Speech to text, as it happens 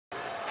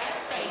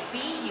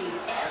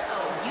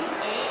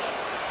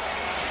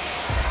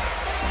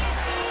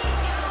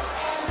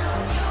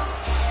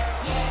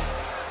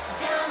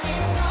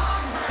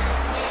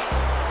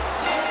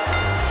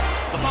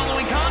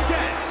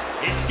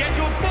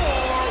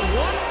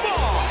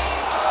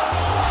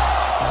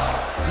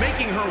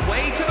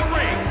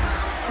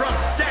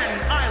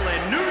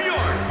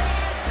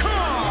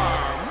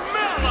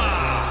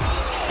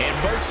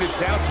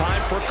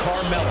time for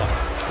Carmella.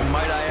 And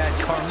might I add,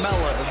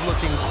 Carmella is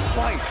looking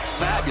quite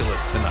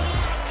fabulous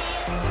tonight.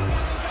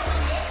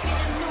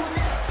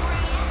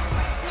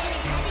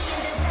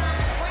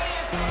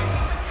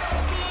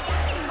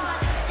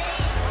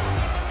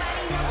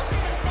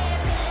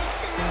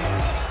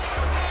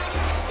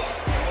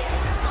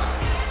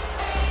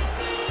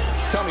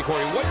 Tell me,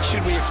 Corey, what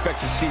should we expect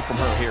to see from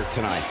her here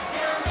tonight?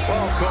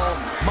 Well, Cole,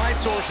 my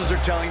sources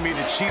are telling me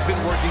that she's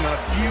been working on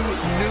a few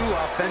new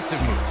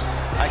offensive moves.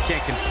 I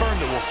can't confirm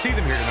that we'll see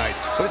them here tonight,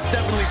 but it's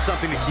definitely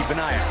something to keep an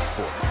eye out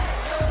for.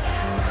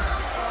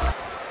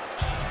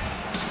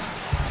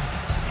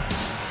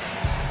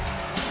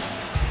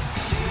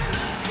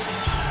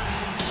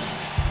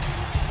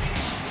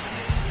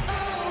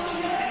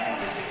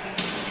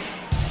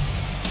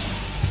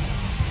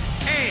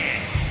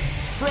 And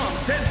from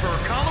Denver,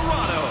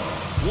 Colorado,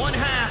 one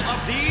half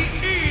of the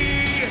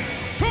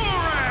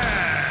Torres.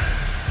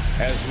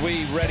 As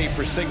we ready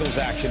for singles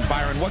action,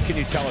 Byron, what can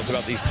you tell us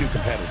about these two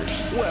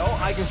competitors? Well,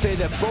 I can say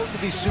that both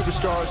of these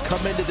superstars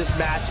come into this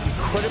match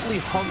incredibly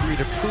hungry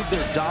to prove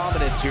their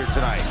dominance here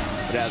tonight.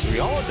 But as we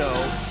all know,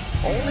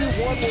 only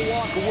one will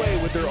walk away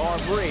with their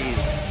arm raised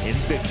in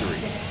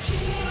victory.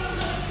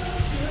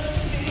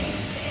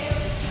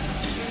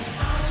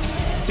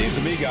 Seems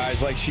to me,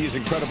 guys, like she is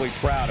incredibly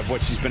proud of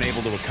what she's been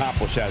able to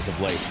accomplish as of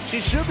late.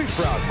 She should be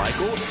proud,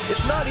 Michael.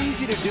 It's not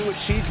easy to do what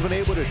she's been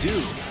able to do,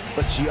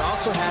 but she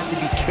also has to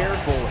be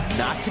careful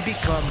not to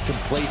become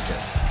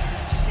complacent.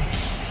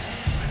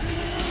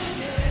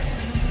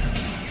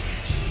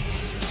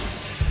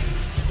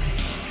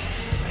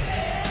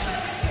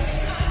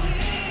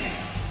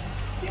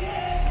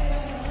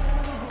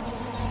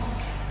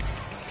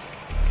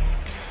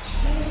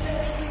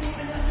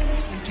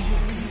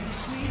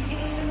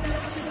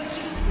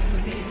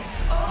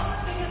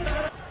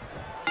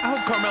 I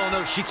hope Carmella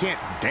knows she can't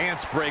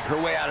dance break her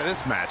way out of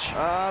this match.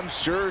 I'm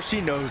sure she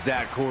knows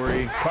that,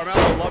 Corey.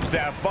 Carmella loves to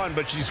have fun,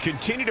 but she's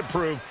continued to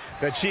prove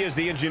that she has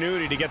the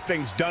ingenuity to get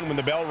things done when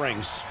the bell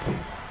rings.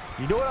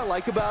 You know what I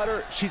like about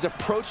her? She's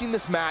approaching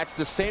this match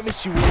the same as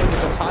she would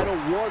if the title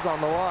was on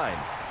the line.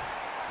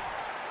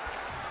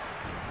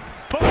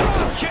 Boom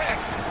kick!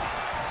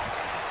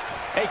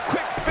 A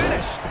quick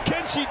finish.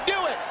 Can she do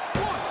it?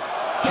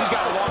 She's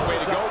got a long way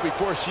to go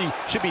before she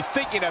should be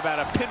thinking about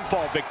a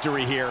pinfall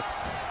victory here.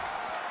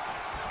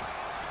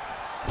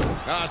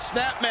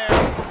 Snapmare.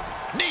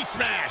 Knee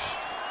smash.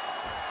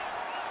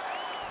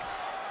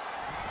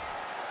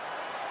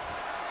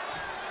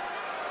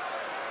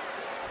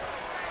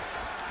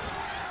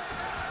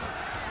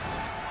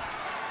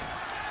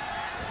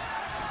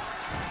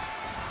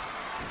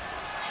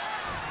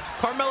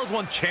 Carmella's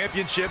won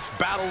championships,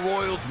 battle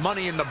royals,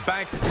 money in the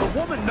bank. The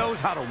woman knows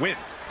how to win.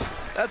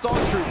 That's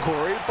all true,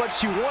 Corey, but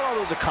she won all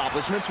those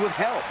accomplishments with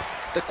help.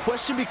 The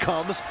question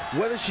becomes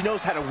whether she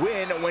knows how to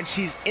win when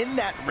she's in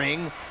that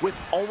ring with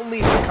only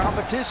her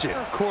competition.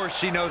 Of course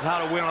she knows how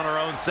to win on her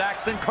own,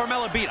 Saxton.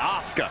 Carmella beat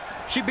Asuka.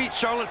 She beat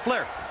Charlotte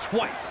Flair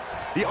twice.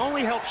 The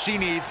only help she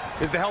needs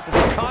is the help of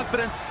her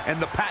confidence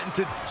and the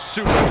patented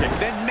super kick.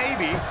 Then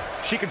maybe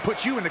she can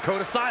put you in the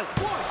code of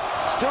silence.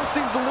 Still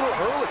seems a little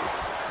early.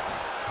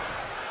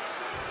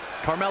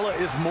 Carmella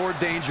is more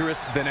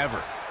dangerous than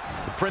ever.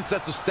 The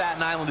Princess of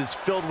Staten Island is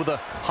filled with a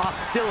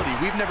hostility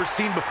we've never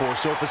seen before,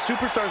 so if a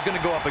superstar is going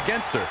to go up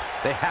against her,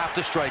 they have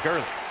to strike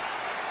early.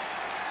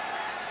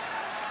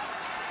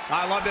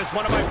 I love this,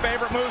 one of my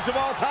favorite moves of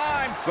all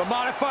time. The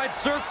modified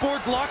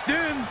surfboard's locked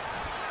in.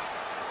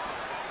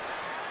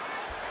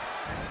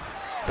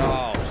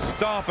 Oh,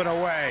 stomping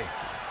away.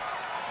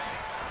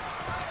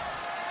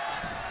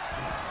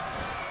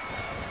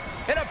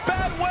 In a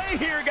bad way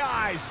here,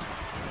 guys.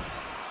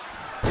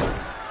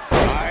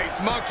 Nice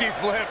monkey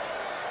flip.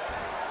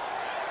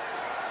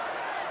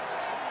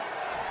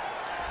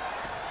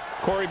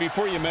 Corey,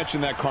 before you mention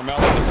that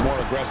Carmella is more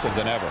aggressive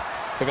than ever,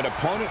 if an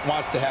opponent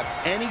wants to have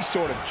any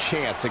sort of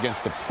chance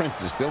against the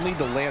Princess, they'll need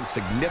to land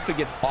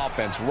significant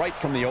offense right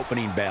from the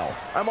opening bell.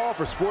 I'm all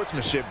for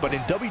sportsmanship, but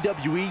in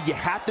WWE, you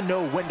have to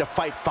know when to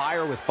fight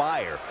fire with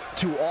fire.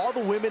 To all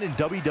the women in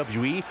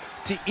WWE,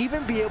 to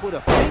even be able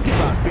to think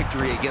about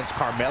victory against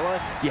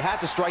Carmella, you have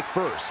to strike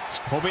first.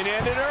 Hoping to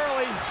end it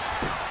early.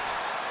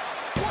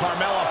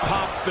 Carmella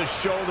pops the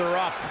shoulder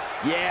up.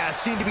 Yeah,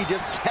 seem to be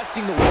just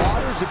testing the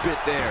waters a bit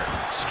there.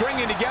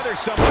 Stringing together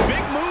some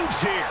big moves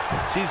here.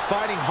 She's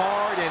fighting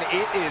hard, and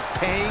it is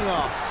paying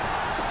off.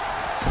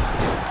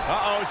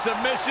 Uh-oh,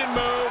 submission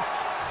move.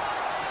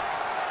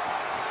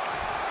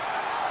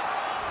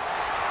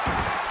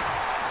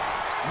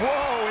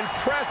 Whoa,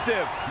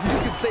 impressive.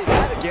 You can say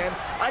that again.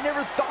 I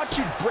never thought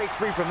you'd break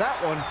free from that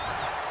one.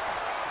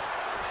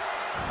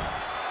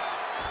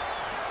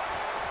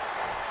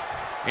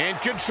 In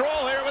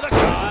control here with a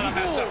that'll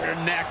mess up your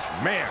neck.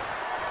 Man.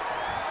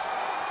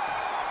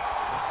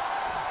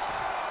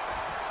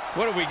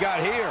 What have we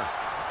got here?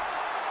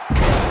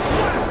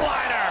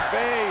 Flatliner.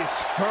 Face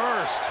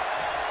first.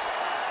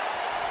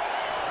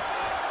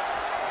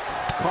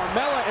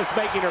 Carmella is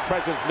making her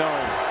presence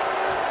known.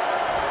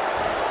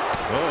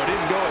 Oh, it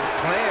didn't go as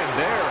planned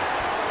there.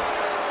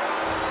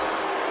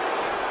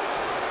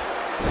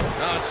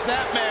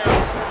 Snapmare.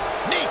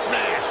 Knee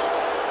smash.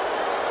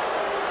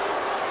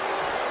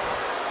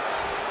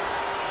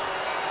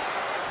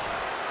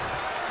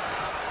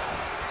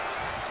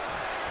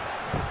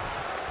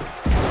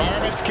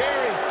 Fireman's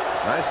carry.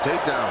 Nice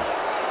takedown.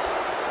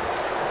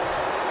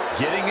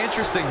 Getting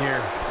interesting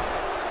here.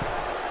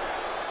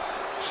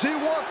 She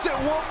wants it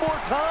one more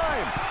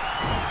time.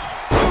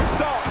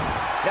 Moonsault.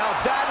 Now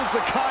that is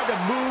the kind of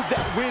move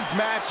that wins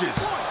matches.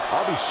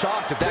 I'll be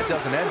shocked if that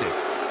doesn't end it.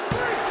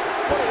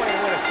 What a way to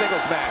win a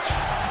singles match.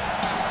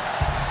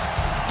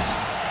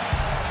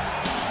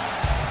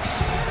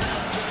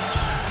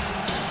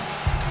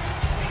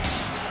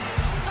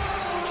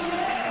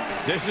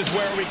 This is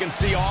where we can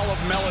see all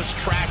of Mella's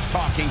trash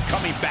talking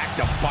coming back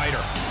to bite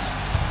her.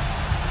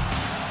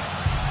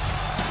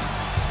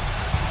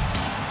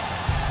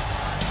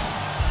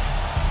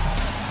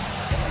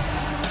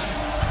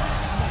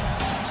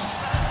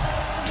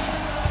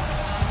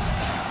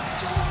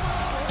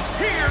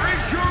 Here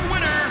is your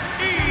winner,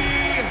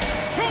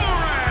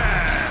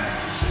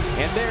 Torres.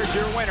 And there's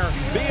your winner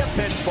via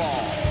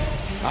pinfall.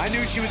 I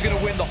knew she was going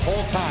to win the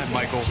whole time,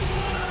 Michael.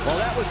 Well,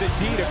 that was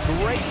indeed a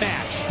great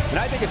match. And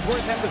I think it's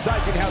worth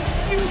emphasizing how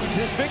huge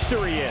this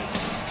victory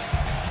is.